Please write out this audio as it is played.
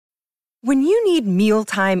When you need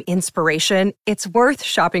mealtime inspiration, it's worth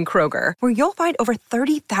shopping Kroger, where you'll find over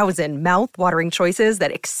 30,000 mouth-watering choices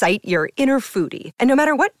that excite your inner foodie. And no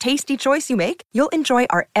matter what tasty choice you make, you'll enjoy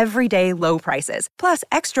our everyday low prices, plus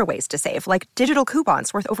extra ways to save, like digital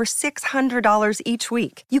coupons worth over $600 each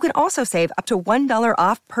week. You can also save up to $1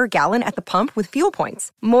 off per gallon at the pump with fuel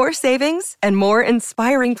points. More savings and more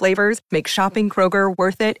inspiring flavors make shopping Kroger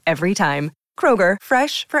worth it every time. Kroger,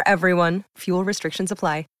 fresh for everyone. Fuel restrictions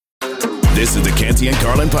apply. This is the Canty and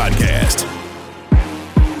Carlin podcast.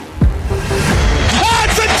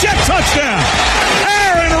 It's a jet touchdown.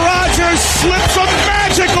 Aaron Rodgers slips a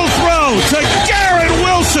magical throw to Garrett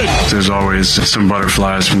Wilson. There's always some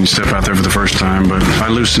butterflies when you step out there for the first time, but I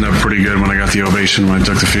loosened up pretty good when I got the ovation when I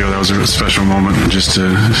took the field. That was a special moment just to,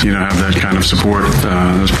 have that kind of support.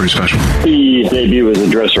 That was pretty special. The debut was a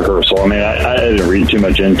dress rehearsal. I mean, I didn't read too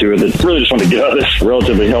much into it. It's really just wanted to get out of this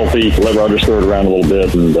relatively healthy, let Rodgers throw it around a little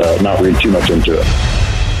bit and not read too much into it.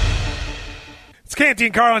 It's Canty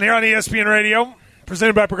and Carlin here on ESPN Radio,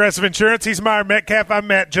 presented by Progressive Insurance. He's Myron Metcalf. I'm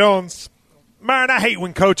Matt Jones. Myron, I hate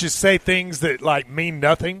when coaches say things that, mean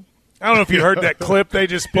nothing. I don't know if you heard that clip they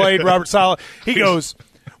just played, Robert Saleh. He goes,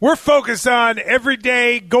 we're focused on every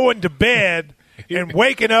day going to bed and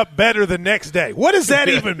waking up better the next day. What does that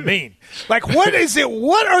even mean? What is it?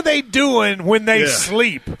 What are they doing when they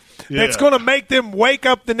sleep that's going to make them wake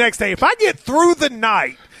up the next day? If I get through the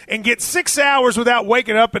night and get 6 hours without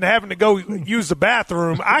waking up and having to go use the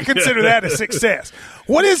bathroom, I consider that a success.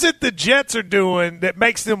 What is it the Jets are doing that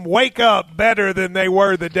makes them wake up better than they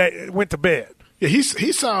were the day went to bed? Yeah,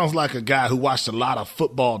 he sounds like a guy who watched a lot of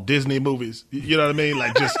football Disney movies. You know what I mean?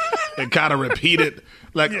 And kind of repeat it.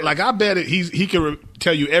 I bet he can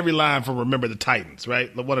tell you every line from Remember the Titans,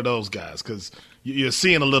 right? One of those guys, because you're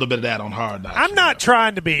seeing a little bit of that on Hard Knocks. I'm not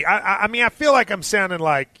trying to be. I mean, I feel like I'm sounding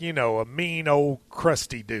like, a mean old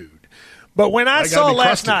crusty dude. But when I saw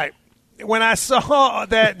last night, when I saw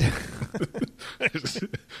that –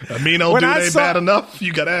 a mean old dude ain't bad enough?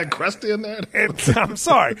 You got to add crusty in there? I'm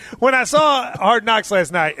sorry. When I saw Hard Knocks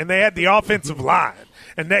last night and they had the offensive line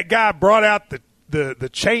and that guy brought out the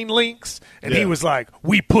chain links and he was like,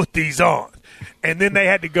 we put these on. And then they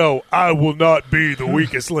had to go, I will not be the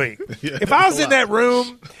weakest link. If I was in that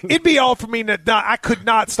room, it'd be all for me. I could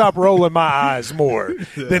not stop rolling my eyes more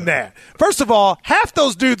than that. First of all, half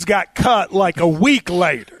those dudes got cut like a week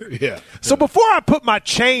later. So before I put my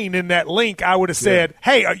chain in that link, I would have said,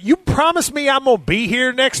 hey, you promised me I'm going to be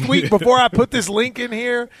here next week before I put this link in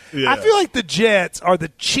here? I feel like the Jets are the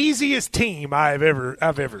cheesiest team I've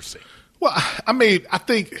ever seen. Well, I mean, I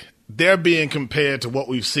think they're being compared to what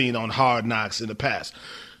we've seen on Hard Knocks in the past.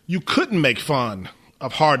 You couldn't make fun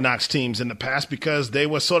of Hard Knocks teams in the past because they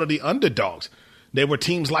were sort of the underdogs. They were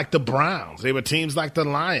teams like the Browns. They were teams like the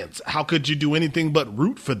Lions. How could you do anything but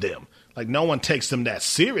root for them? No one takes them that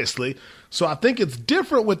seriously. So I think it's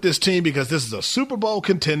different with this team because this is a Super Bowl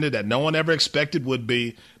contender that no one ever expected would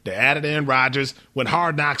be. They added in Rodgers. When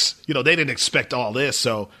Hard Knocks, they didn't expect all this.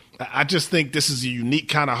 So I just think this is a unique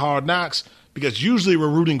kind of Hard Knocks because usually we're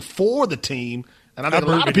rooting for the team, and I think a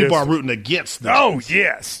lot of people are rooting against them. Oh,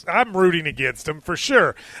 yes. I'm rooting against them for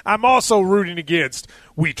sure. I'm also rooting against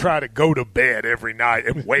we try to go to bed every night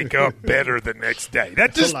and wake up better the next day.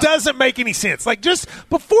 That just doesn't make any sense. Just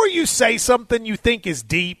before you say something you think is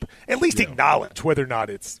deep, at least acknowledge whether or not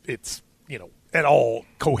it's at all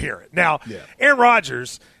coherent. Now, Aaron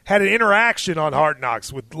Rodgers had an interaction on Hard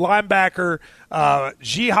Knocks with linebacker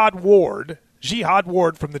Jihad Ward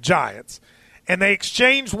from the Giants, and they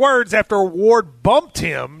exchanged words after Ward bumped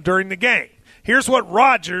him during the game. Here's what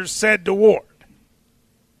Rodgers said to Ward.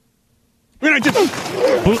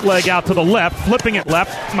 Bootleg out to the left, flipping it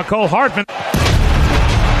left. Mecole Hardman.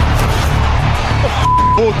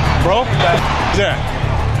 Bro, yeah.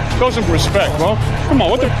 Show some respect, bro. Come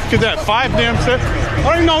on, what the f*** is that? 5 damn steps?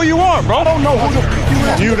 I don't even know who you are, bro. I don't know who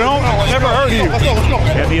you don't? Never heard of you.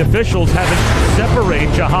 And the officials haven't separate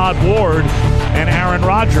Jihad Ward and Aaron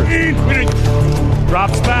Rodgers.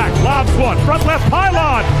 Drops back, lobs one, front left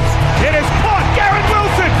pylon. It is caught. Garrett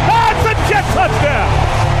Wilson. It's a Jet touchdown.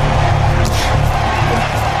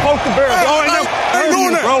 Poke the bear, bro. I ain't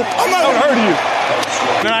doing that, bro. I'm not heard of you.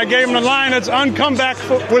 Then I gave him the line that's uncome back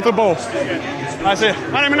with a bow. I said,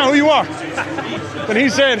 I don't even know who you are. But he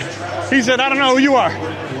said, I don't know who you are.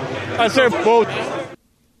 I said, well,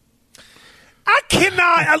 I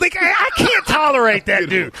I can't tolerate that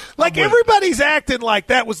dude. Like, everybody's acting like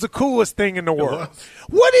that was the coolest thing in the world.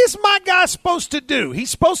 What is my guy supposed to do? He's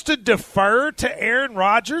supposed to defer to Aaron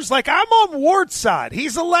Rodgers? Like, I'm on Ward's side.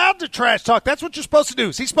 He's allowed to trash talk. That's what you're supposed to do.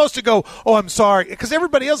 He's supposed to go, oh, I'm sorry. Because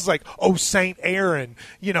everybody else is like, oh, St. Aaron.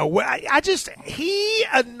 You know, he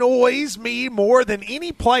annoys me more than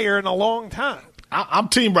any player in a long time. I'm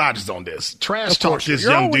Team Rodgers on this. Trash talk this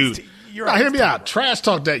young dude. Now, hear me out. Trash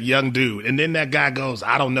talk that young dude, and then that guy goes,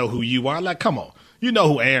 I don't know who you are. Like, come on. You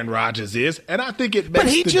know who Aaron Rodgers is, and I think it makes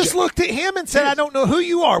But he just looked at him and said, I don't know who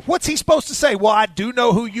you are. What's he supposed to say? Well, I do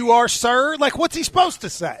know who you are, sir. Like, what's he supposed to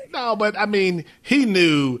say? No, but, I mean, he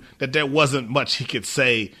knew that there wasn't much he could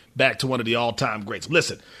say back to one of the all-time greats.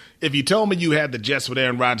 Listen, if you told me you had the Jets with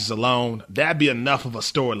Aaron Rodgers alone, that'd be enough of a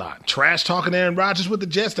storyline. Trash talking Aaron Rodgers with the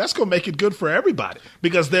Jets, that's going to make it good for everybody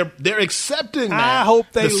because they're accepting that. I hope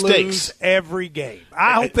they lose every game.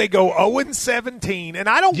 I hope they go 0-17, and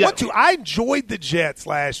I don't want to. I enjoyed the Jets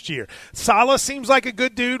last year. Saleh seems like a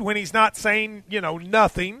good dude when he's not saying,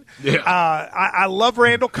 nothing. Yeah. I love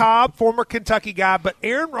Randall Cobb, former Kentucky guy, but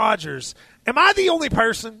Aaron Rodgers – am I the only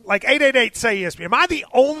person, like 888-SAY-ESPN, am I the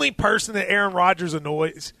only person that Aaron Rodgers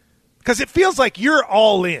annoys? Because it feels like you're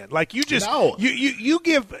all in. Like you just you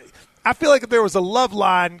give – I feel like if there was a Love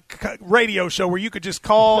Line radio show where you could just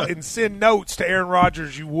call and send notes to Aaron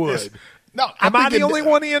Rodgers, you would. Yes. No, am I the only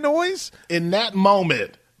one he annoys? In that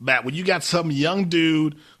moment, Matt, when you got some young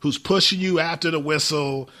dude who's pushing you after the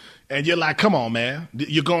whistle – and you're like, come on, man,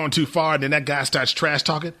 you're going too far. And then that guy starts trash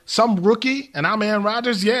talking. Some rookie, and I'm Aaron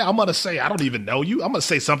Rodgers, I'm going to say, I don't even know you. I'm going to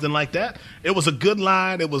say something like that. It was a good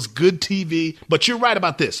line. It was good TV. But you're right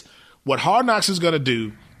about this. What Hard Knocks is going to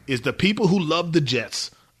do is the people who love the Jets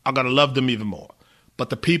are going to love them even more. But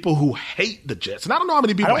the people who hate the Jets, and I don't know how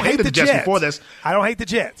many people hated the Jets before this. I don't hate the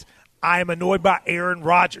Jets. I am annoyed by Aaron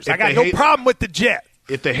Rodgers. I got no problem with the Jets.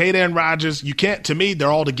 If they hate Aaron Rodgers, you can't. To me,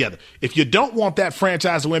 they're all together. If you don't want that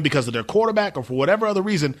franchise to win because of their quarterback or for whatever other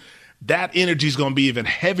reason, that energy is going to be even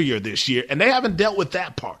heavier this year. And they haven't dealt with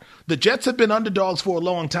that part. The Jets have been underdogs for a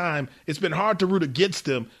long time. It's been hard to root against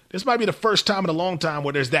them. This might be the first time in a long time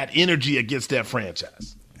where there's that energy against that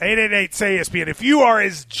franchise. 888-SAY-ESPN. If you are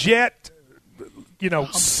as Jet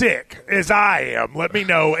sick as I am, let me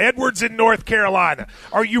know. Edwards in North Carolina.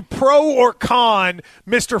 Are you pro or con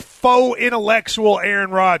Mr. Faux Intellectual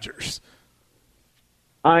Aaron Rodgers?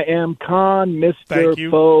 I am con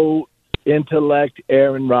Mr. Faux Intellect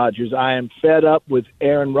Aaron Rodgers. I am fed up with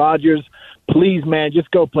Aaron Rodgers. Please, man,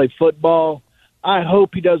 just go play football. I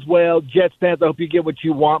hope he does well. Jets fans, I hope you get what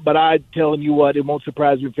you want, but I'm telling you what, it won't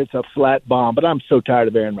surprise me if it's a flat bomb. But I'm so tired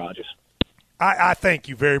of Aaron Rodgers. I thank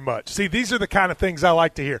you very much. See, these are the kind of things I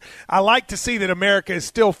like to hear. I like to see that America is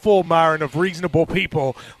still full, Myron, of reasonable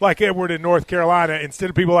people like Edward in North Carolina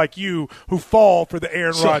instead of people like you who fall for the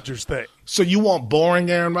Aaron Rodgers thing. So you want boring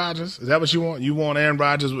Aaron Rodgers? Is that what you want? You want Aaron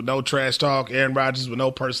Rodgers with no trash talk, Aaron Rodgers with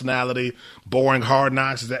no personality, boring Hard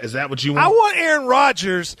Knocks? Is that what you want? I want Aaron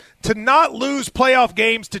Rodgers to not lose playoff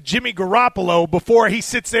games to Jimmy Garoppolo before he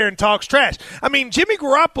sits there and talks trash. I mean, Jimmy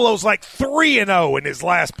Garoppolo's like 3-0 in his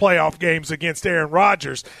last playoff games against Aaron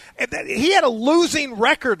Rodgers. And he had a losing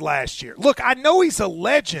record last year. Look, I know he's a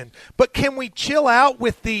legend, but can we chill out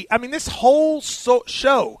with this whole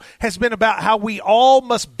show has been about how we all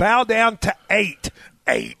must bow down to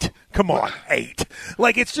 8. Come on, 8.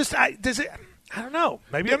 Like, it's just, I don't know.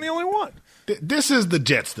 Maybe I'm the only one. This is the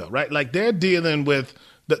Jets, though, right? Like, they're dealing with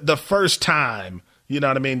the first time, you know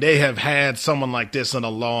what I mean, they have had someone like this in a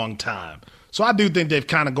long time. So I do think they've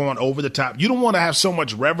kind of gone over the top. You don't want to have so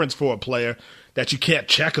much reverence for a player that you can't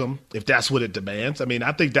check him if that's what it demands. I mean,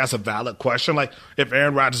 I think that's a valid question. Like, if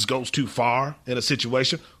Aaron Rodgers goes too far in a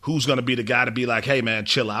situation, who's going to be the guy to be like, hey, man,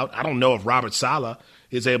 chill out? I don't know if Robert Saleh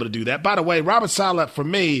is able to do that. By the way, Robert Saleh, for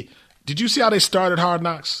me, did you see how they started Hard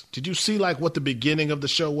Knocks? Did you see, like, what the beginning of the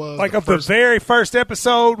show was? Like, the very first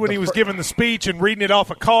episode when he was giving the speech and reading it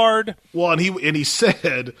off a card? Well, and he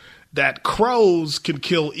said that crows can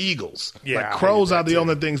kill eagles. Yeah, like, crows are the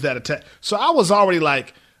only things that attack. So I was already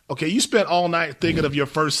like, okay, you spent all night thinking of your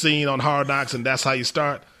first scene on Hard Knocks, and that's how you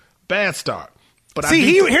start? Bad start. But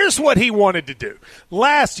here's what he wanted to do.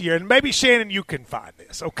 Last year, and maybe, Shannon, you can find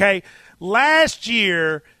this, okay? Last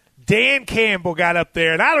year, Dan Campbell got up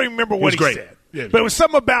there, and I don't even remember what he said. Yeah, but it was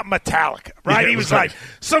something about Metallica, right? He was like,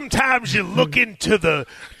 sometimes you look into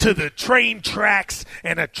the train tracks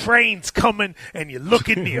and a train's coming and you look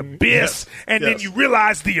in the abyss and then you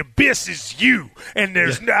realize the abyss is you. And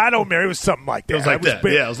there's I don't remember. It was something like that. It was like that.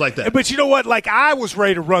 Yeah, it was like that. But you know what? Like, I was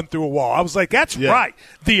ready to run through a wall. I was like, that's right.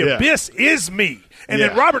 The abyss is me. And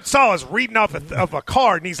then Robert Saleh's reading off of a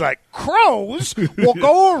card, and he's like, crows will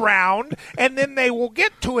go around, and then they will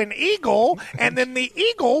get to an eagle, and then the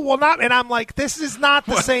eagle will not. And I'm like, this is not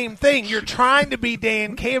the same thing. You're trying to be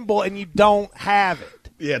Dan Campbell, and you don't have it.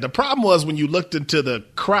 Yeah, the problem was when you looked into the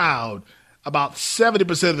crowd, about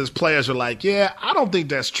 70% of his players were like, yeah, I don't think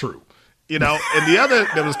that's true. You know, and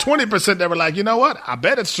there was 20% that were like, you know what, I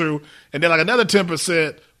bet it's true. And then like another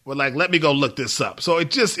 10% were like, let me go look this up. So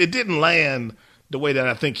it didn't land the way that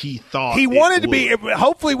I think he thought. He wanted to be.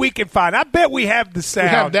 Hopefully, we can find. I bet we have the sound.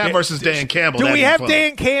 We have that versus Dan Campbell. Do we have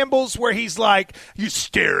Dan Campbell's where he's like, you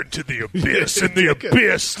stare into the abyss, and the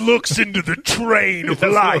abyss looks into the train of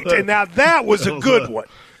light? And now that was a good one.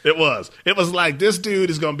 It was. It was like this dude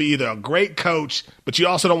is going to be either a great coach, but you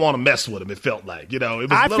also don't want to mess with him. It felt like, you know. It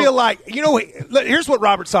was feel like, you know, here's what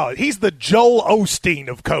Robert Saleh. He's the Joel Osteen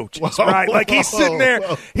of coaches, right? Like he's sitting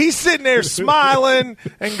there smiling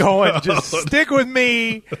and going, just stick with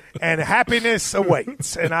me, and happiness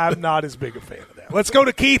awaits. And I'm not as big a fan of that. Let's go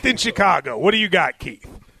to Keith in Chicago. What do you got, Keith?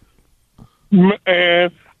 Man,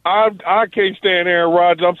 I can't stand Aaron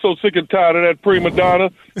Rodgers. I'm so sick and tired of that prima donna.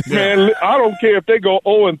 Man, I don't care if they go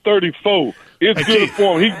 0-34. It's good Keith,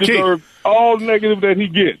 for him. He deserves all negative that he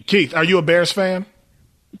gets. Keith, are you a Bears fan?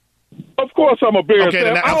 Of course I'm a Bears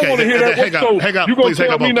fan. I don't want to hear that. Hang up. Please hang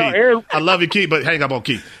up on Keith. I love you, Keith, but hang up on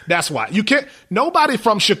Keith. That's why. You can't. Nobody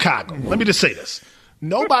from Chicago, let me just say this.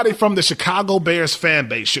 Nobody from the Chicago Bears fan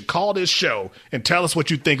base should call this show and tell us what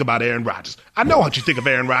you think about Aaron Rodgers. I know what you think of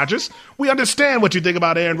Aaron Rodgers. We understand what you think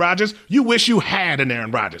about Aaron Rodgers. You wish you had an Aaron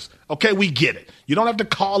Rodgers. Okay, we get it. You don't have to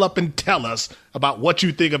call up and tell us about what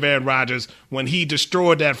you think of Aaron Rodgers when he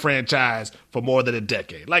destroyed that franchise for more than a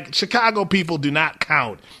decade. Like, Chicago people do not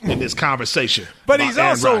count in this conversation. But he's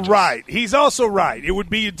also right. He's also right. It would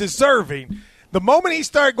be deserving. The moment he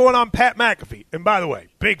started going on Pat McAfee, and by the way,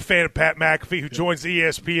 big fan of Pat McAfee, who joins the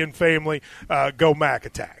ESPN family, go Mac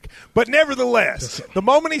Attack. But nevertheless, the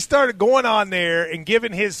moment he started going on there and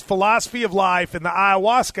giving his philosophy of life and the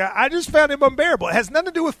ayahuasca, I just found him unbearable. It has nothing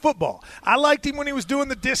to do with football. I liked him when he was doing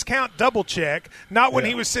the discount double check, not when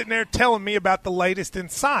he was sitting there telling me about the latest in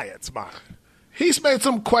science, Mike. He's made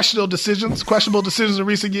some questionable decisions in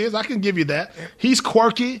recent years. I can give you that. He's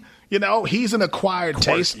quirky. You know, he's an acquired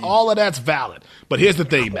taste. All of that's valid. But here's the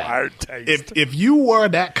thing, man. If you were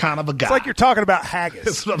that kind of a guy. It's like you're talking about haggis.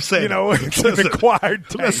 That's what I'm saying. You know, it's an acquired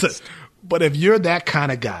taste. Listen, but if you're that kind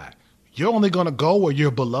of guy, you're only going to go where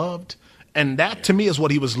you're beloved. And that, to me, is what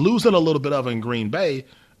he was losing a little bit of in Green Bay.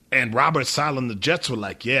 And Robert Saleh and the Jets were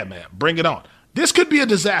like, yeah, man, bring it on. This could be a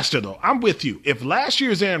disaster, though. I'm with you. If last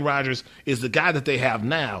year's Aaron Rodgers is the guy that they have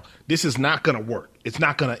now, this is not going to work. It's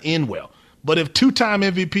not going to end well. But if two-time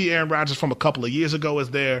MVP Aaron Rodgers from a couple of years ago is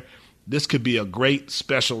there, this could be a great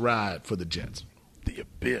special ride for the Jets. The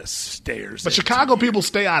abyss stares. But Chicago people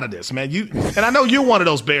stay out of this, man. And I know you're one of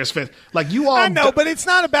those Bears fans. Like you all. I know, but it's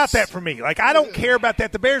not about that for me. Like I don't care about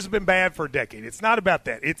that. The Bears have been bad for a decade. It's not about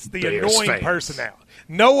that. It's the Bears annoying fans. Personality.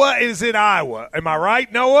 Noah is in Iowa. Am I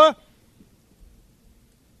right, Noah?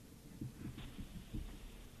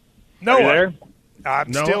 Noah. Are you there?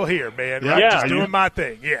 I'm still here, man. Right? Just doing my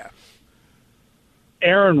thing. Yeah.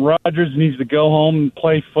 Aaron Rodgers needs to go home and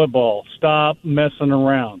play football. Stop messing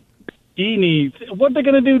around. What are they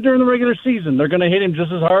going to do during the regular season? They're going to hit him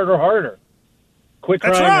just as hard or harder. Quit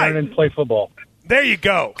crying and play football. There you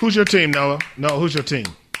go. Who's your team, Noah? No, who's your team?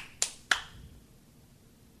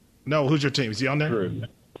 No, who's your team? Is he on there? True.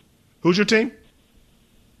 Who's your team?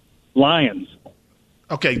 Lions.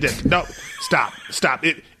 Okay, no, stop.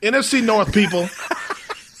 NFC North people.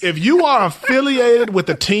 If you are affiliated with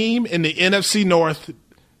a team in the NFC North,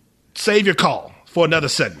 save your call for another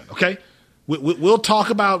segment, okay? We'll talk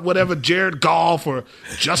about whatever Jared Goff or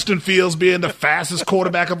Justin Fields being the fastest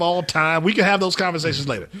quarterback of all time. We can have those conversations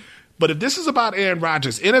later. But if this is about Aaron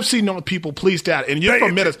Rodgers, NFC North people, please stay out. And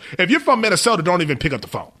if you're from Minnesota, don't even pick up the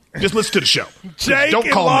phone. Just listen to the show. Jake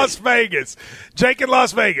in Las Vegas. Jake in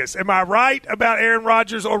Las Vegas. Am I right about Aaron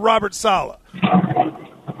Rodgers or Robert Saleh?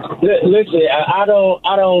 Listen, I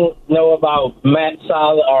don't know about Matt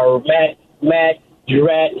Saleh or Matt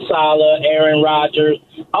Saleh, Aaron Rodgers.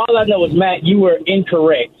 All I know is, Matt, you were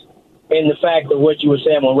incorrect in the fact of what you were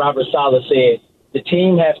saying when Robert Saleh said the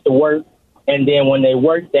team has to work, and then when they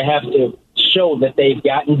work, they have to show that they've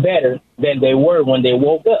gotten better than they were when they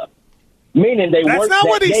woke up. Meaning they worked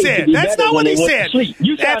that day to be better when they went to sleep.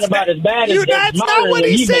 You sound about as bad as that's not what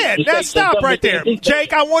he said. Now stop right there.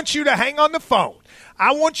 Jake, I want you to hang on the phone.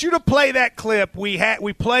 I want you to play that clip we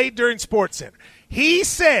played during SportsCenter. He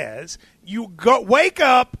says you wake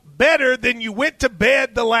up better than you went to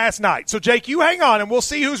bed the last night. So, Jake, you hang on, and we'll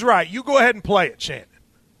see who's right. You go ahead and play it, Shannon.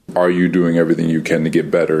 Are you doing everything you can to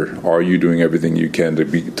get better? Are you doing everything you can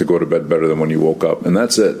to go to bed better than when you woke up? And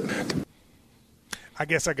that's it. I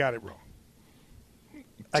guess I got it wrong.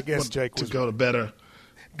 I guess Jake was to go to better.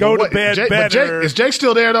 Go to bed better. Is Jake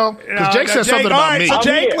still there though? Because Jake said something about me. So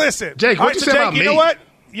Jake, listen. Jake, what you say about me? You know what?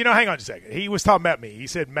 Hang on just a second. He was talking about me. He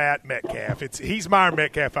said Matt Metcalf. He's Myron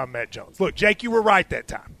Metcalf. I'm Matt Jones. Look, Jake, you were right that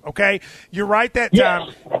time. Okay, you're right that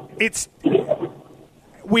time.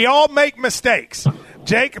 We all make mistakes,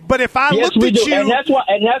 Jake. But if I looked at you, and that's why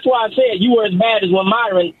I said you were as bad as when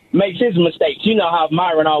Myron makes his mistakes. You know how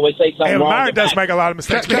Myron always say something wrong. Myron does make a lot of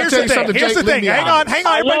mistakes. But here's the thing. Here's the thing. Hang on.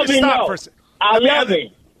 Everybody just stop for a second. I love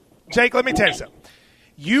him. Jake, let me tell you something.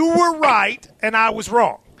 You were right, and I was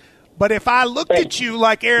wrong. But if I looked at you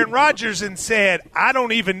like Aaron Rodgers and said, I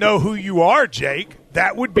don't even know who you are, Jake,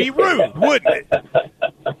 that would be rude, wouldn't it?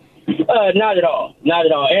 Not at all. Not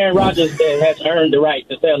at all. Aaron Rodgers has earned the right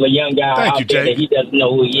to tell a young guy out there that he doesn't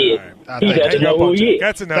know who he is. He doesn't know who he is.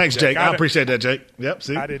 That's enough. Thanks, Jake. I appreciate that, Jake. Yep,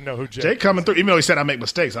 see? I didn't know who Jake coming through. Even though he said I make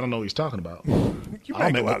mistakes, I don't know what he's talking about.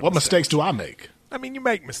 What mistakes do I make? I mean, you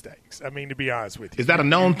make mistakes. I mean, to be honest with you. Is that a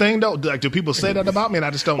known thing, though? Like, do people say that about me and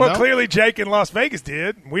I just don't know? Well, clearly Jake in Las Vegas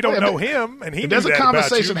did. We don't know him, and he knew that about you. There's a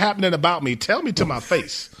conversation happening about me. Tell me to my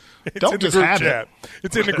face. Don't just have it.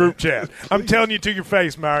 It's in the group chat. I'm telling you to your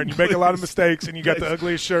face, Myron. You make a lot of mistakes, and you got the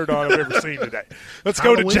ugliest shirt on I've ever seen today. Let's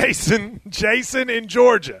go to Jason. Jason in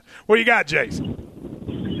Georgia. What do you got, Jason?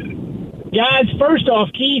 Guys, first off,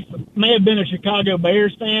 Keith may have been a Chicago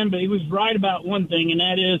Bears fan, but he was right about one thing, and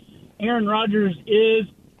that is Aaron Rodgers is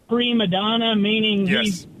pre-Madonna, meaning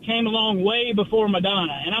he came along way before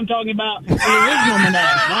Madonna. And I'm talking about the original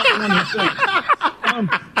Madonna, not the one you're saying.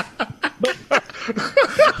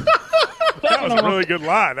 That was a really good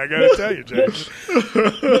line, I got to tell you, Jason.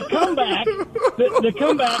 The comeback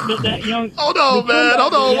that young... Hold on, man.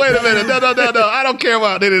 Hold on. Wait a minute. No. I don't care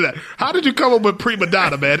about any of that. How did you come up with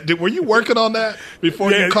pre-Madonna, man? Were you working on that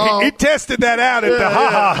before you called? He tested that out at the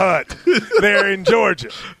Ha-Ha Hut there in Georgia.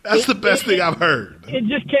 That's the best thing I've heard. It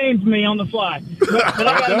just came to me on the fly. But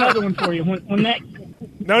I got another one for you. When that...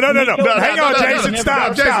 No. Hang on, Jason.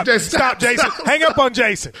 Stop, Jason. Hang up on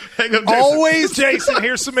Jason. Always, Jason,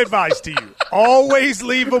 here's some advice to you. Always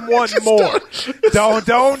leave them one more.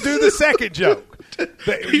 Don't do the second joke.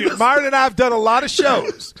 Myron and I have done a lot of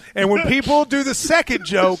shows, and when people do the second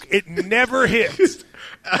joke, it never hits.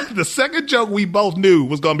 The second joke we both knew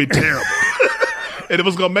was going to be terrible. And it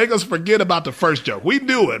was going to make us forget about the first joke. We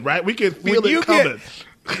knew it, right? We could feel it coming.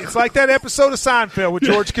 It's like that episode of Seinfeld with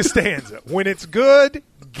George Costanza. When it's good,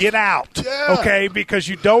 get out, okay? Because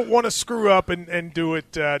you don't want to screw up and do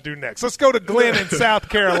next. Let's go to Glenn in South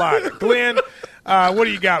Carolina. Glenn, what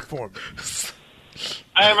do you got for me?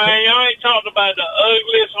 Hey, man, y'all ain't talking about the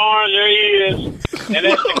ugliest orange there is, and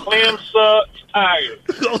that's the Clem Sucks Tiger.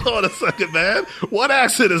 Hold on a second, man. What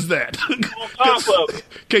accent is that? On top of it.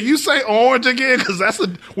 Can you say orange again? Because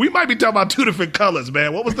we might be talking about two different colors,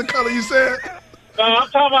 man. What was the color you said? I'm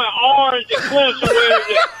talking about orange and Clemson, where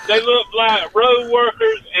they look like road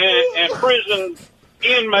workers and prison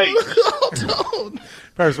inmates.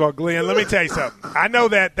 First of all, Glenn, let me tell you something. I know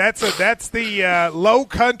that's the low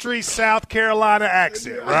country South Carolina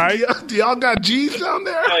accent, right? Do y'all got G's down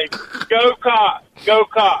there? Hey, go Cock.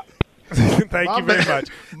 Thank you very much.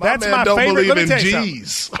 That's my favorite. Let me tell you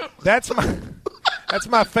something. That's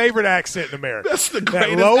my favorite accent in America. That's the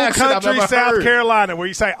greatest low accent country I've ever South heard. Carolina where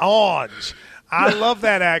you say orange. I love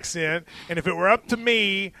that accent, and if it were up to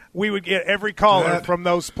me, we would get every caller from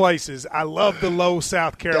those places. I love the low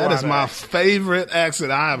South Carolina That is my accent. favorite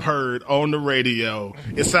accent I have heard on the radio.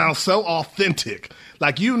 It sounds so authentic.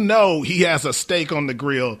 Like he has a steak on the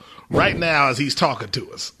grill right now as he's talking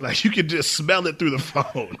to us. Like you can just smell it through the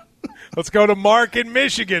phone. Let's go to Mark in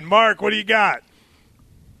Michigan. Mark, what do you got?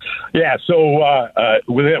 Yeah, so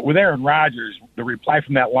with Aaron Rodgers, the reply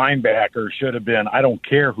from that linebacker should have been, I don't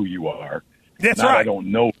care who you are. That's not, right. I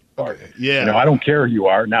don't know who you are. Yeah. I don't care who you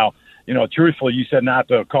are. Now, truthfully, you said not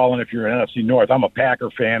to call in if you're an NFC North. I'm a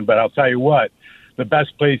Packer fan, but I'll tell you what, the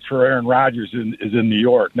best place for Aaron Rodgers is in New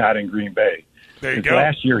York, not in Green Bay. There you go.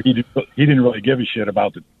 Last year, he didn't really give a shit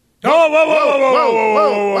about the Whoa. All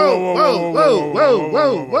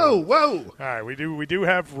right, we do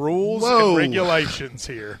have rules and regulations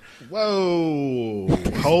here. Whoa.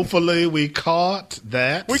 Hopefully we caught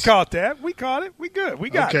that. We caught it. We good.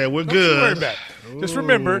 We got it. Okay, we're Don't you good. worry about it. Just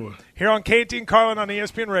remember, here on Canty and Carlin on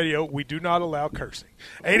ESPN Radio, we do not allow cursing.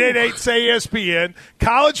 888-SAY-ESPN.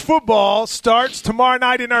 College football starts tomorrow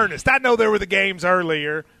night in earnest. I know there were the games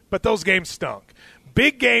earlier, but those games stunk.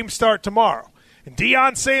 Big games start tomorrow. And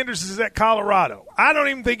Deion Sanders is at Colorado. I don't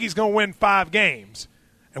even think he's going to win 5 games.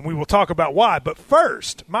 and we will talk about why. But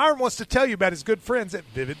first, Myron wants to tell you about his good friends at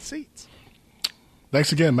Vivid Seats.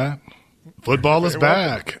 Thanks again, Matt. Football is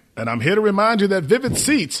back, and I'm here to remind you that Vivid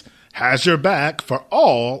Seats has your back for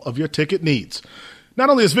all of your ticket needs. Not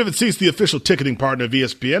only is Vivid Seats the official ticketing partner of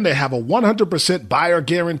ESPN, they have a 100% buyer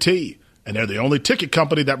guarantee, and they're the only ticket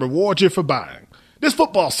company that rewards you for buying. This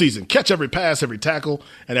football season, catch every pass, every tackle,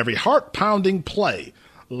 and every heart-pounding play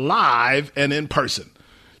live and in person.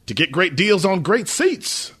 To get great deals on great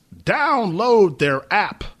seats, download their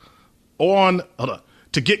app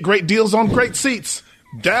To get great deals on great seats,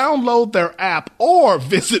 download their app or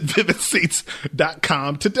visit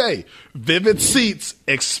vividseats.com today. Vivid Seats,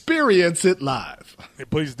 experience it live. Hey,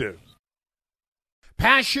 please do.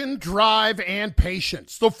 Passion, drive, and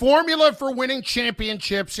patience. The formula for winning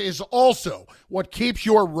championships is also what keeps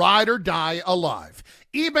your ride or die alive.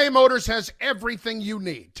 eBay Motors has everything you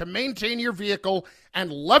need to maintain your vehicle and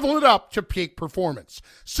level it up to peak performance.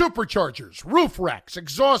 Superchargers, roof racks,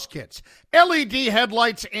 exhaust kits, LED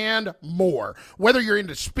headlights, and more. Whether you're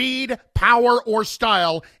into speed, power, or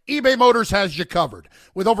style, eBay Motors has you covered.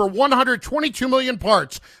 With over 122 million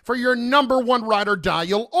parts for your number one ride or die,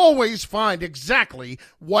 you'll always find exactly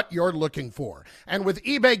what you're looking for. And with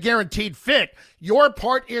eBay Guaranteed Fit, your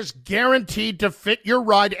part is guaranteed to fit your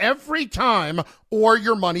ride every time or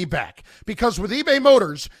your money back. Because with eBay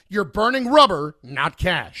Motors, you're burning rubber, not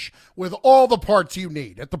cash. With all the parts you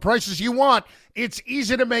need at the prices you want, it's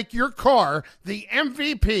easy to make your car the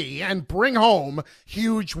MVP and bring home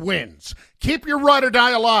huge wins. Keep your ride or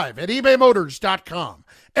die alive at ebaymotors.com.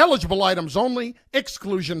 Eligible items only.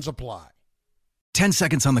 Exclusions apply. 10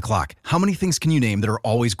 seconds on the clock. How many things can you name that are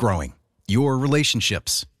always growing? Your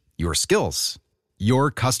relationships, your skills,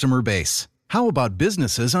 your customer base. How about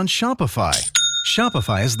businesses on Shopify?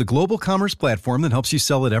 Shopify is the global commerce platform that helps you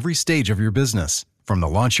sell at every stage of your business. From the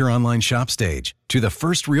launch your online shop stage, to the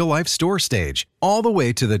first real-life store stage, all the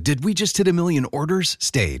way to the did we just hit a million orders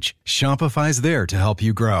stage, Shopify's there to help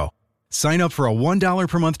you grow. Sign up for a $1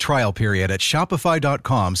 per month trial period at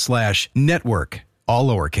shopify.com/network, all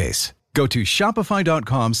lowercase. Go to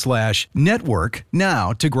shopify.com/network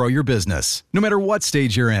now to grow your business, no matter what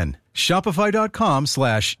stage you're in.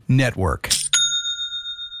 Shopify.com/network.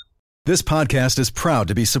 This podcast is proud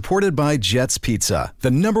to be supported by Jets Pizza, the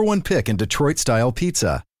 #1 pick in Detroit-style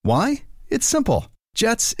pizza. Why? It's simple.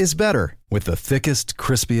 Jets is better. With the thickest,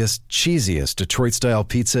 crispiest, cheesiest Detroit-style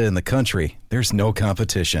pizza in the country, there's no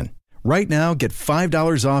competition. Right now, get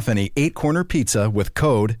 $5 off any 8-corner pizza with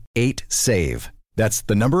code 8SAVE. That's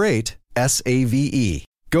the number 8, SAVE.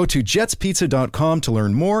 Go to jetspizza.com to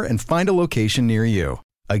learn more and find a location near you.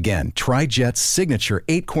 Again, try Jet's signature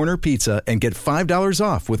 8-corner pizza and get $5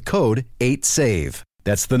 off with code 8SAVE.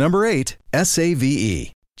 That's the number 8,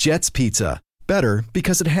 SAVE. Jet's Pizza. Better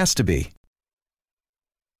because it has to be.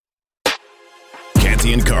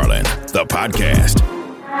 Canty and Carlin, the podcast.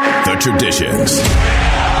 The traditions.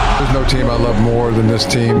 There's no team I love more than this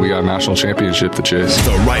team. We got a national championship to chase.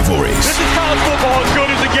 The rivalries. This is college football as good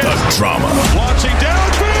as it gets. The drama. Launching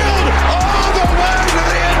downfield, all the way to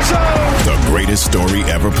the end zone. The greatest story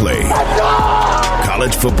ever played.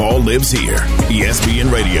 College football lives here.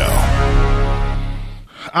 ESPN Radio.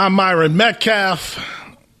 I'm Myron Metcalf.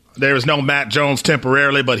 There is no Matt Jones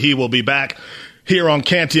temporarily, but he will be back here on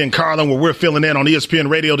Canty and Carlin, where we're filling in on ESPN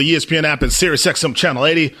Radio, the ESPN app, and SiriusXM Channel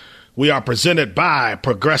 80. We are presented by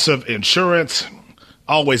Progressive Insurance.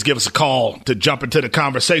 Always give us a call to jump into the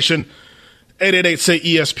conversation.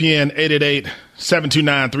 888-SAY-ESPN,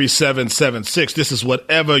 888-729-3776. This is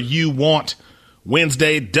whatever you want.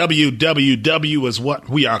 Wednesday, WWW is what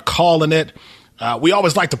we are calling it. We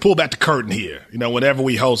always like to pull back the curtain here, whenever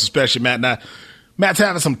we host, especially Matt and I. Matt's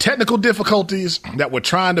having some technical difficulties that we're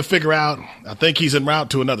trying to figure out. I think he's en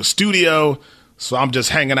route to another studio, so I'm just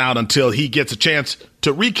hanging out until he gets a chance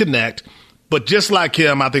to reconnect. But just like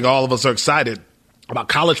him, I think all of us are excited about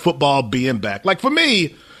college football being back. Like for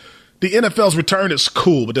me, the NFL's return is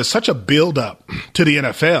cool, but there's such a build-up to the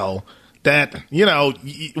NFL that,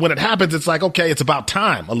 when it happens, it's like, okay, it's about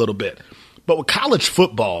time a little bit. But with college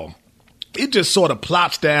football, it just sort of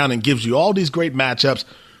plops down and gives you all these great matchups,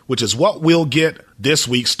 which is what we'll get this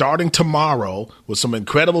week, starting tomorrow with some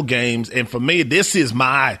incredible games. And for me, this is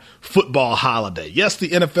my football holiday. Yes, the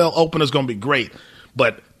NFL opener is going to be great,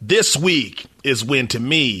 but this week is when, to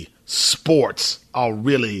me, sports are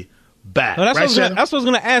really back. Well, that's what I was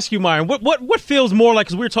going to ask you, Myron. What feels more like,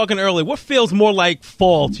 because we were talking earlier, what feels more like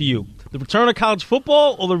fall to you? The return of college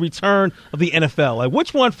football or the return of the NFL? Like,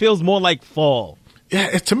 which one feels more like fall?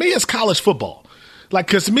 Yeah, to me, it's college football. Like,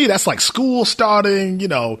 because to me, that's like school starting, you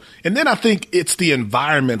know. And then I think it's the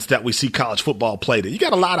environments that we see college football played in. You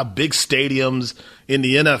got a lot of big stadiums in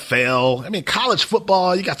the NFL. I mean, college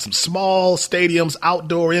football, you got some small stadiums,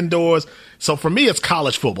 outdoor, indoors. So for me, it's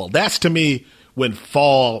college football. That's to me when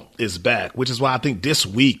fall is back, which is why I think this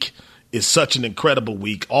week is such an incredible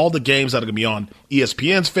week. All the games that are going to be on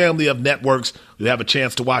ESPN's family of networks, you have a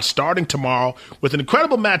chance to watch starting tomorrow with an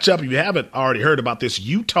incredible matchup. If you haven't already heard about this,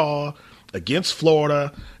 Utah against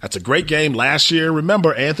Florida. That's a great game last year.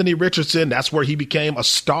 Remember, Anthony Richardson, that's where he became a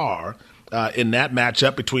star in that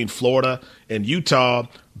matchup between Florida and Utah.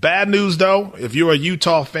 Bad news, though, if you're a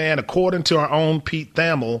Utah fan, according to our own Pete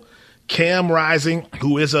Thamel, Cam Rising,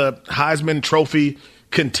 who is a Heisman Trophy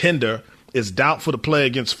contender, is doubtful to play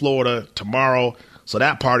against Florida tomorrow. So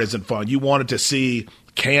that part isn't fun. You wanted to see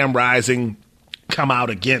Cam Rising come out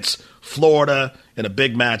against Florida in a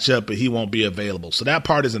big matchup, but he won't be available. So that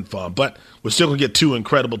part isn't fun. But we're still going to get two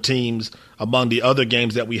incredible teams among the other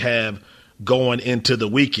games that we have going into the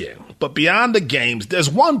weekend. But beyond the games, there's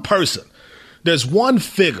one person, there's one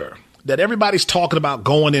figure that everybody's talking about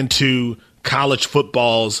going into college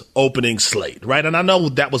football's opening slate, right? And I know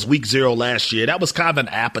that was week 0 last year. That was kind of an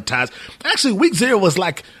appetizer. Actually, week 0 was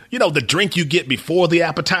like, you know, the drink you get before the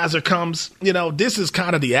appetizer comes. You know, this is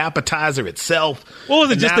kind of the appetizer itself. What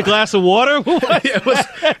was it, just a glass of water?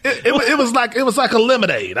 it was like a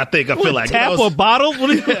lemonade, I think. I feel like. Tap or bottle?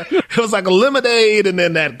 It was like a lemonade and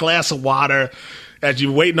then that glass of water as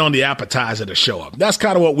you're waiting on the appetizer to show up. That's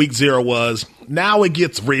kind of what week 0 was. Now it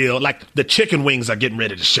gets real. Like the chicken wings are getting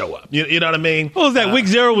ready to show up. You know what I mean? What was that? Week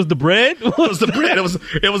 0 was the bread? It was the bread. It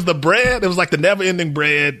was the bread. It was like the never-ending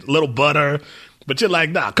bread, little butter. But you're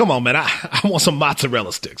like, nah, come on, man. I want some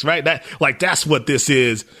mozzarella sticks, right? That's what this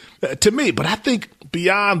is to me. But I think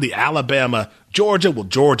beyond the Alabama, Georgia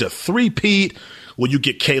 3-peat. Will you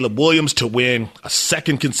get Caleb Williams to win a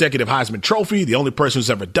second consecutive Heisman Trophy? The only person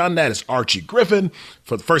who's ever done that is Archie Griffin.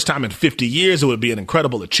 For the first time in 50 years, it would be an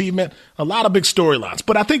incredible achievement. A lot of big storylines.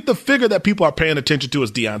 But I think the figure that people are paying attention to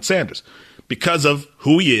is Deion Sanders because of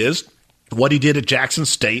who he is, what he did at Jackson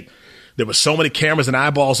State. There were so many cameras and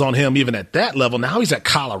eyeballs on him even at that level. Now he's at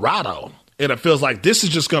Colorado. And it feels like this is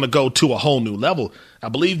just going to go to a whole new level. I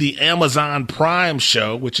believe the Amazon Prime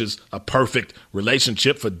show, which is a perfect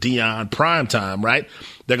relationship for Deion Primetime, right?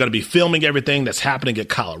 They're going to be filming everything that's happening at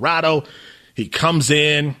Colorado. He comes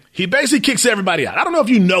in. He basically kicks everybody out. I don't know if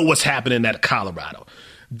you know what's happening at Colorado.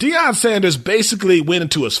 Deion Sanders basically went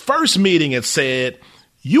into his first meeting and said,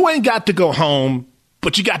 you ain't got to go home,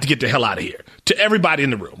 but you got to get the hell out of here, to everybody in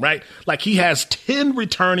the room, right? Like he has 10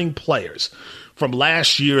 returning players from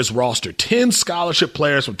last year's roster. 10 scholarship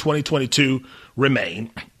players from 2022 remain.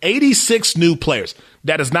 86 new players.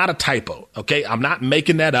 That is not a typo, okay? I'm not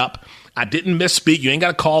making that up. I didn't misspeak. You ain't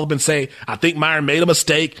got to call up and say, I think Myron made a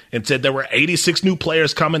mistake and said there were 86 new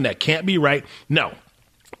players coming. That can't be right. No.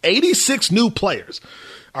 86 new players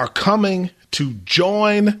are coming to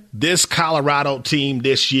join this Colorado team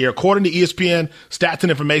this year. According to ESPN Stats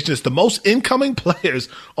and Information, it's the most incoming players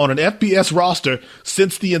on an FBS roster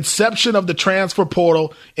since the inception of the transfer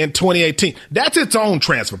portal in 2018. That's its own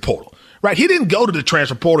transfer portal, right? He didn't go to the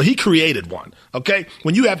transfer portal. He created one, okay?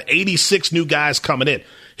 When you have 86 new guys coming in,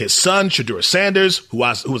 his son, Shedeur Sanders, who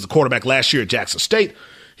was the quarterback last year at Jackson State,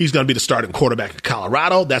 he's going to be the starting quarterback at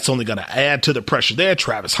Colorado. That's only going to add to the pressure there.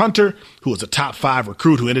 Travis Hunter, who was a top 5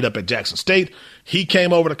 recruit who ended up at Jackson State, he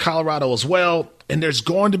came over to Colorado as well. And there's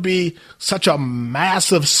going to be such a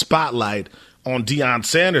massive spotlight on Deion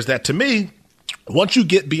Sanders that, to me, once you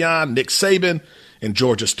get beyond Nick Saban and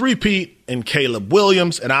Georgia's 3-peat and Caleb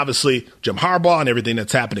Williams and obviously Jim Harbaugh and everything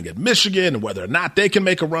that's happening at Michigan and whether or not they can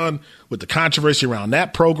make a run with the controversy around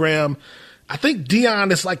that program, I think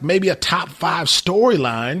Deion is like maybe a top 5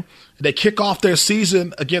 storyline. They kick off their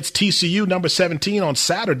season against TCU, number 17, on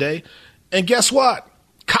Saturday. And guess what?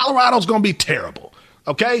 Colorado's going to be terrible,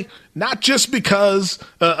 okay? Not just because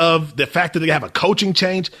of the fact that they have a coaching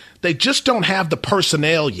change. They just don't have the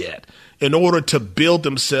personnel yet in order to build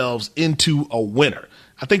themselves into a winner.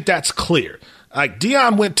 I think that's clear. Like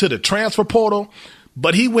Deion went to the transfer portal,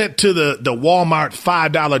 but he went to the Walmart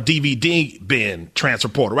 $5 DVD bin transfer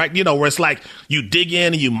portal, right? You know, where it's like you dig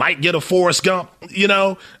in and you might get a Forrest Gump, you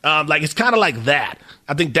know? Like it's kind of like that.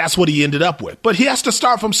 I think that's what he ended up with. But he has to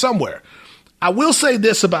start from somewhere. I will say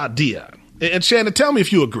this about Deion. And Shannon, tell me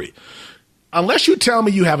if you agree. Unless you tell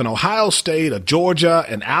me you have an Ohio State, a Georgia,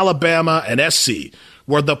 an Alabama, an SC,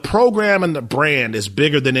 where the program and the brand is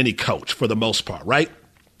bigger than any coach for the most part, right?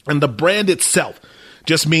 And the brand itself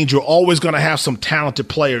just means you're always going to have some talented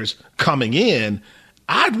players coming in.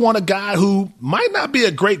 I'd want a guy who might not be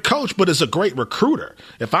a great coach, but is a great recruiter.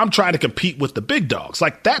 If I'm trying to compete with the big dogs,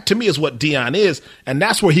 like that to me is what Deion is, and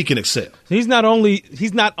that's where he can excel. He's not only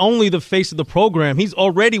the face of the program, he's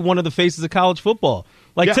already one of the faces of college football.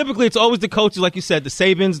 Typically it's always the coaches, like you said, the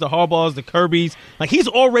Sabans, the Harbaughs, the Kirbys. Like, he's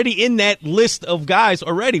already in that list of guys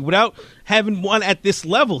already without having one at this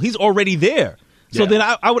level. He's already there. So then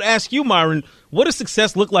I would ask you, Myron, what does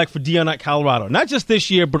success look like for Deion at Colorado? Not just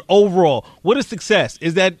this year, but overall. What is success?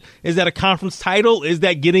 Is that a conference title? Is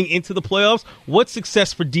that getting into the playoffs? What's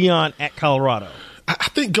success for Deion at Colorado? I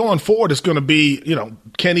think going forward it's going to be,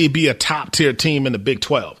 can he be a top-tier team in the Big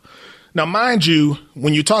 12? Now, mind you,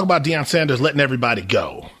 when you talk about Deion Sanders letting everybody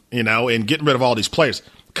go, and getting rid of all these players,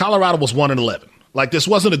 Colorado was 1-11. Like, this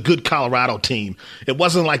wasn't a good Colorado team. It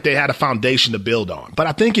wasn't like they had a foundation to build on. But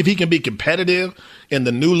I think if he can be competitive in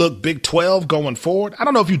the new-look Big 12 going forward, I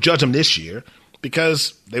don't know if you judge him this year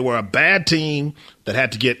because they were a bad team that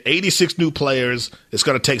had to get 86 new players. It's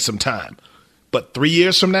going to take some time. But 3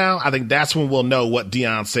 years from now, I think that's when we'll know what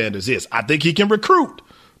Deion Sanders is. I think he can recruit,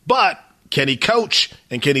 but can he coach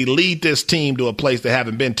and can he lead this team to a place they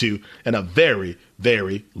haven't been to in a very,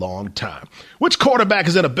 very long time? Which quarterback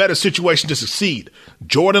is in a better situation to succeed,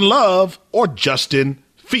 Jordan Love or Justin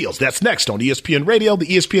Fields? That's next on ESPN Radio, the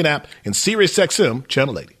ESPN app, and SiriusXM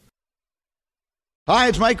Channel 80. Hi,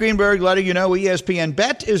 it's Mike Greenberg letting you know ESPN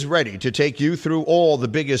Bet is ready to take you through all the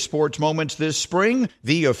biggest sports moments this spring.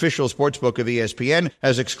 The official sportsbook of ESPN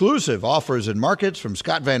has exclusive offers and markets from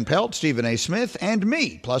Scott Van Pelt, Stephen A. Smith, and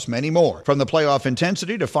me, plus many more. From the playoff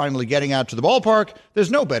intensity to finally getting out to the ballpark,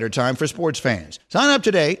 there's no better time for sports fans. Sign up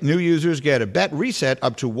today. New users get a bet reset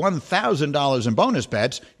up to $1,000 in bonus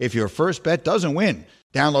bets if your first bet doesn't win.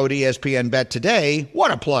 Download ESPN Bet today.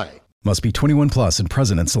 What a play. Must be 21 plus and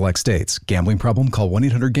present in select states. Gambling problem? Call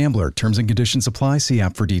 1-800-GAMBLER. Terms and conditions apply. See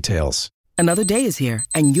app for details. Another day is here,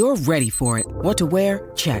 and you're ready for it. What to wear?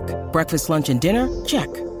 Check. Breakfast, lunch, and dinner?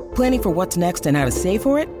 Check. Planning for what's next and how to save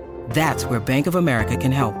for it? That's where Bank of America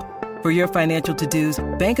can help. For your financial to-dos,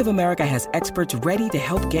 Bank of America has experts ready to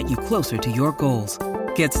help get you closer to your goals.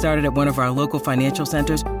 Get started at one of our local financial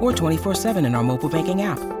centers or 24/7 in our mobile banking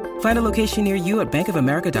app. Find a location near you at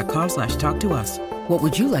bankofamerica.com/talktous. What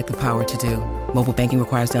would you like the power to do? Mobile banking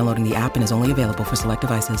requires downloading the app and is only available for select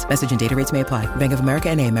devices. Message and data rates may apply. Bank of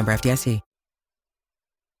America N.A., member FDIC.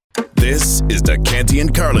 This is the Canty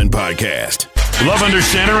and Carlin podcast. Love under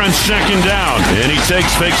center on second down. And he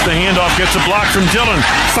fakes the handoff, gets a block from Dillon.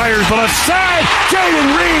 Fires the left side.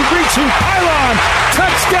 Jayden Reed reaching pylon.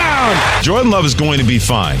 Touchdown. Jordan Love is going to be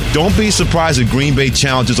fine. Don't be surprised if Green Bay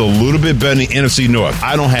challenges a little bit better in the NFC North.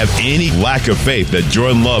 I don't have any lack of faith that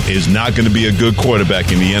Jordan Love is not going to be a good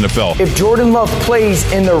quarterback in the NFL. If Jordan Love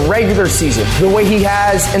plays in the regular season the way he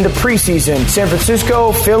has in the preseason, San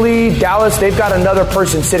Francisco, Philly, Dallas, they've got another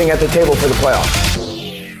person sitting at the table for the playoffs.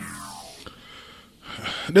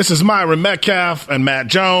 This is Myron Metcalf and Matt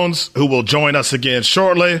Jones, who will join us again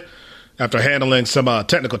shortly after handling some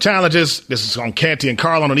technical challenges. This is on Canty and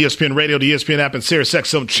Carlin on ESPN Radio, the ESPN app, and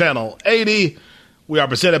SiriusXM Channel 80. We are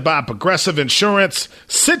presented by Progressive Insurance.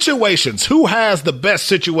 Situations. Who has the best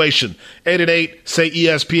situation?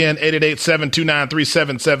 888-SAY-ESPN,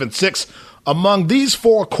 888-729-3776. Among these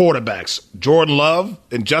four quarterbacks, Jordan Love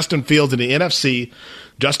and Justin Fields in the NFC,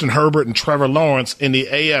 Justin Herbert and Trevor Lawrence in the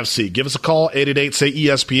AFC. Give us a call,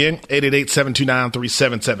 888-SAY-ESPN,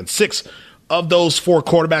 888-729-3776. Of those four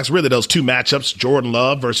quarterbacks, really those two matchups, Jordan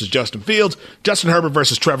Love versus Justin Fields, Justin Herbert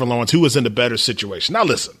versus Trevor Lawrence, who is in the better situation? Now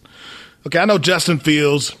listen, okay, I know Justin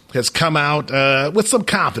Fields has come out with some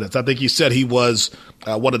confidence. I think he said he was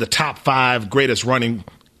one of the top 5 greatest running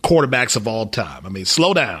quarterbacks of all time. I mean,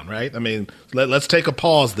 slow down, right? I mean, let's take a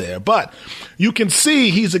pause there. But you can see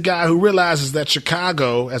he's a guy who realizes that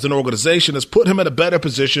Chicago, as an organization, has put him in a better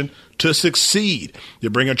position to succeed. You're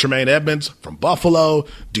bringing Tremaine Edmonds from Buffalo,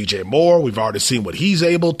 DJ Moore. We've already seen what he's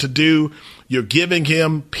able to do. You're giving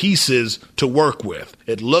him pieces to work with.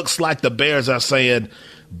 It looks like the Bears are saying,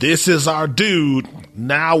 this is our dude.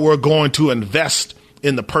 Now we're going to invest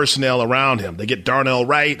in the personnel around him. They get Darnell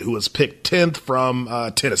Wright, who was picked 10th from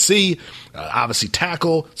Tennessee. Obviously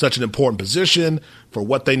tackle, such an important position for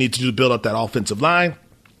what they need to do to build up that offensive line.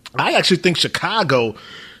 I actually think Chicago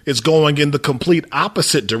is going in the complete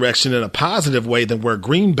opposite direction in a positive way than where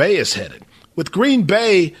Green Bay is headed. With Green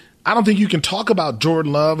Bay, I don't think you can talk about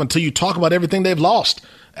Jordan Love until you talk about everything they've lost.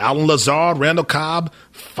 Allen Lazard, Randall Cobb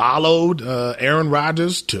followed Aaron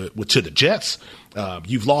Rodgers to the Jets.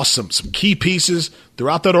 You've lost some key pieces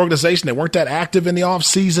throughout that organization. They weren't that active in the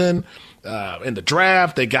offseason. in the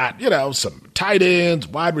draft. They got, some tight ends,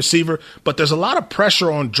 wide receiver. But there's a lot of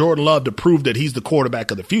pressure on Jordan Love to prove that he's the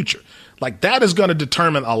quarterback of the future. Like, that is going to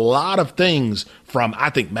determine a lot of things from,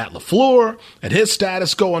 I think, Matt LaFleur and his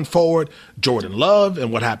status going forward, Jordan Love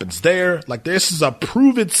and what happens there. Like, this is a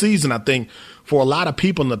proven season, I think, for a lot of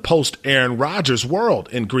people in the post-Aaron Rodgers world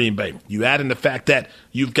in Green Bay. You add in the fact that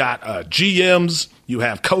you've got GMs, you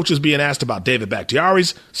have coaches being asked about David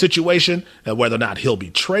Bakhtiari's situation and whether or not he'll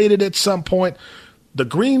be traded at some point. The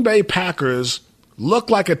Green Bay Packers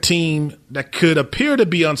look like a team that could appear to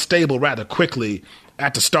be unstable rather quickly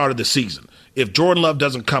at the start of the season if Jordan Love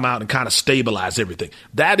doesn't come out and kind of stabilize everything.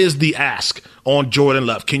 That is the ask on Jordan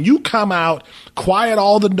Love. Can you come out, quiet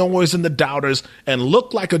all the noise and the doubters, and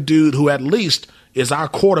look like a dude who at least is our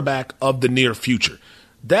quarterback of the near future?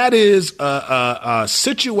 That is a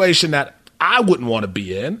situation that I wouldn't want to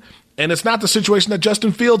be in, and it's not the situation that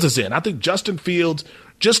Justin Fields is in. I think Justin Fields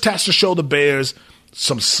just has to show the Bears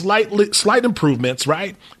some slight improvements,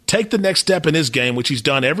 right? Take the next step in his game, which he's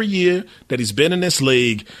done every year that he's been in this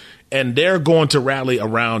league, and they're going to rally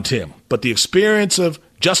around him. But the experience of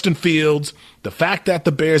Justin Fields, the fact that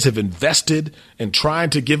the Bears have invested in trying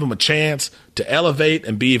to give him a chance to elevate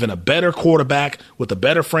and be even a better quarterback with a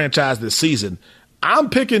better franchise this season, I'm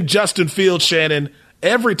picking Justin Fields, Shannon,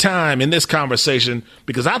 every time in this conversation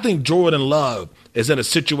because I think Jordan Love is in a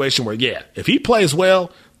situation where, if he plays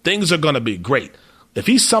well, things are going to be great. If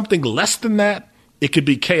he's something less than that, it could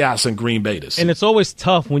be chaos in Green Bay. And it's always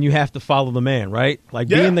tough when you have to follow the man, right? Like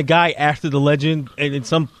being the guy after the legend, and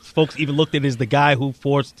some folks even looked at it as the guy who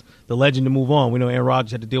forced the legend to move on. We know Aaron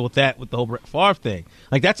Rodgers had to deal with that with the whole Brett Favre thing.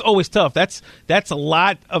 Like, that's always tough. That's a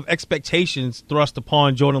lot of expectations thrust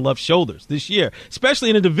upon Jordan Love's shoulders this year, especially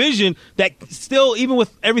in a division that still, even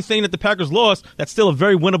with everything that the Packers lost, that's still a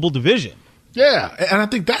very winnable division. Yeah, and I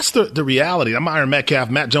think that's the reality. I'm Myron Metcalf.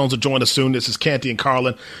 Matt Jones will join us soon. This is Canty and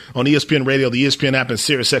Carlin on ESPN Radio, the ESPN app, and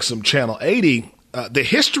SiriusXM Channel 80. The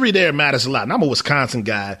history there matters a lot. And I'm a Wisconsin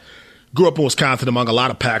guy. Grew up in Wisconsin among a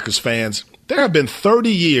lot of Packers fans. There have been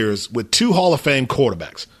 30 years with 2 Hall of Fame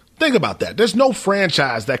quarterbacks. Think about that. There's no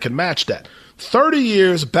franchise that can match that. 30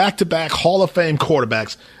 years, back-to-back Hall of Fame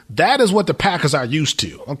quarterbacks. That is what the Packers are used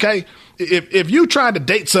to, okay? If you try to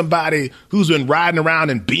date somebody who's been riding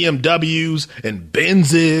around in BMWs and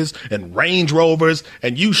Benzes and Range Rovers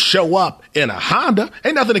and you show up in a Honda,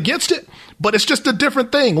 ain't nothing against it, but it's just a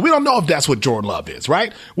different thing. We don't know if that's what Jordan Love is,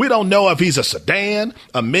 right? We don't know if he's a sedan,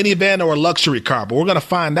 a minivan, or a luxury car, but we're going to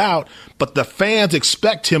find out. But the fans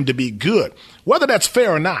expect him to be good, whether that's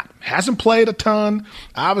fair or not. Hasn't played a ton.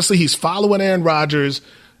 Obviously, he's following Aaron Rodgers.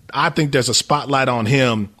 I think there's a spotlight on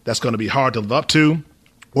him that's going to be hard to live up to.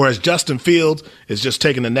 Whereas Justin Fields is just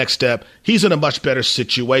taking the next step. He's in a much better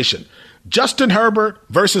situation. Justin Herbert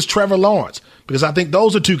versus Trevor Lawrence, because I think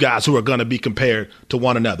those are 2 guys who are going to be compared to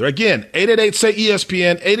one another. Again,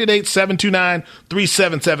 888-SAY-ESPN,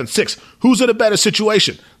 888-729-3776. Who's in a better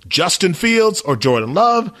situation, Justin Fields or Jordan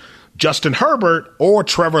Love? Justin Herbert or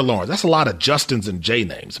Trevor Lawrence? That's a lot of Justins and J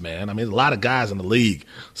names, man. I mean, a lot of guys in the league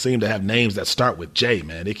seem to have names that start with J,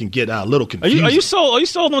 man. It can get a little confusing. Are you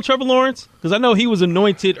sold on Trevor Lawrence? Because I know he was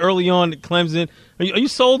anointed early on at Clemson. Are you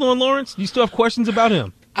sold on Lawrence? Do you still have questions about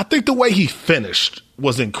him? I think the way he finished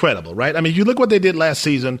was incredible, right? I mean, you look what they did last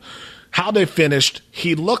season, how they finished.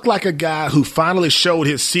 He looked like a guy who finally showed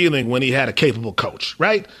his ceiling when he had a capable coach,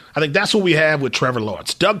 right? I think that's what we have with Trevor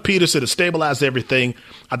Lawrence. Doug Peterson has stabilized everything.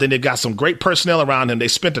 I think they've got some great personnel around him. They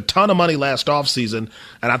spent a ton of money last offseason,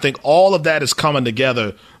 and I think all of that is coming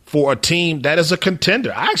together for a team that is a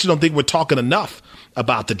contender. I actually don't think we're talking enough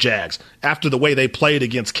about the Jags after the way they played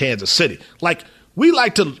against Kansas City. Like, we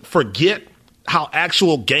like to forget how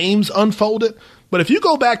actual games unfolded, but if you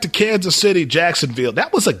go back to Kansas City, Jacksonville,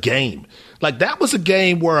 that was a game. Like, that was a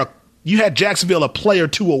game where you had Jacksonville a play or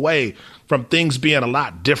 2 away from things being a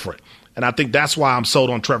lot different. And I think that's why I'm sold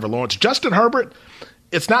on Trevor Lawrence. Justin Herbert,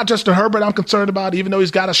 it's not Justin Herbert I'm concerned about, even though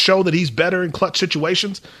he's got to show that he's better in clutch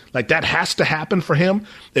situations. Like, that has to happen for him.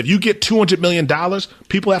 If you get $200 million,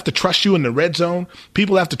 people have to trust you in the red zone.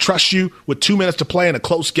 People have to trust you with 2 minutes to play in a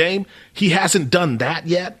close game. He hasn't done that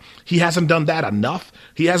yet. He hasn't done that enough.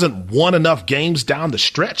 He hasn't won enough games down the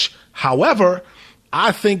stretch. However,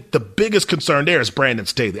 I think the biggest concern there is Brandon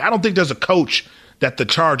Staley. I don't think there's a coach that the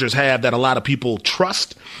Chargers have that a lot of people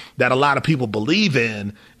trust, that a lot of people believe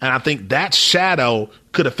in, and I think that shadow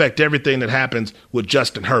could affect everything that happens with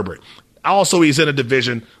Justin Herbert. Also, he's in a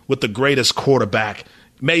division with the greatest quarterback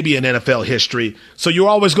maybe in NFL history, so you're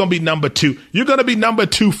always going to be number 2. You're going to be number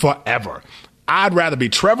 2 forever. I'd rather be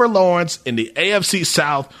Trevor Lawrence in the AFC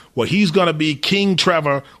South, where he's going to be King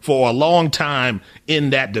Trevor for a long time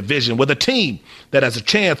in that division, with a team that has a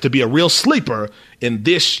chance to be a real sleeper in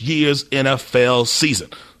this year's NFL season.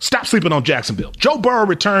 Stop sleeping on Jacksonville. Joe Burrow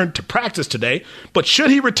returned to practice today, but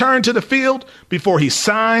should he return to the field before he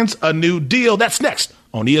signs a new deal? That's next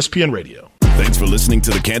on ESPN Radio. Thanks for listening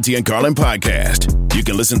to the Canty and Carlin podcast. You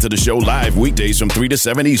can listen to the show live weekdays from 3 to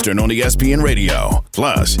 7 Eastern on ESPN Radio.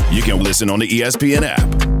 Plus, you can listen on the ESPN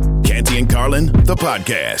app. Canty and Carlin, the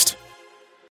podcast.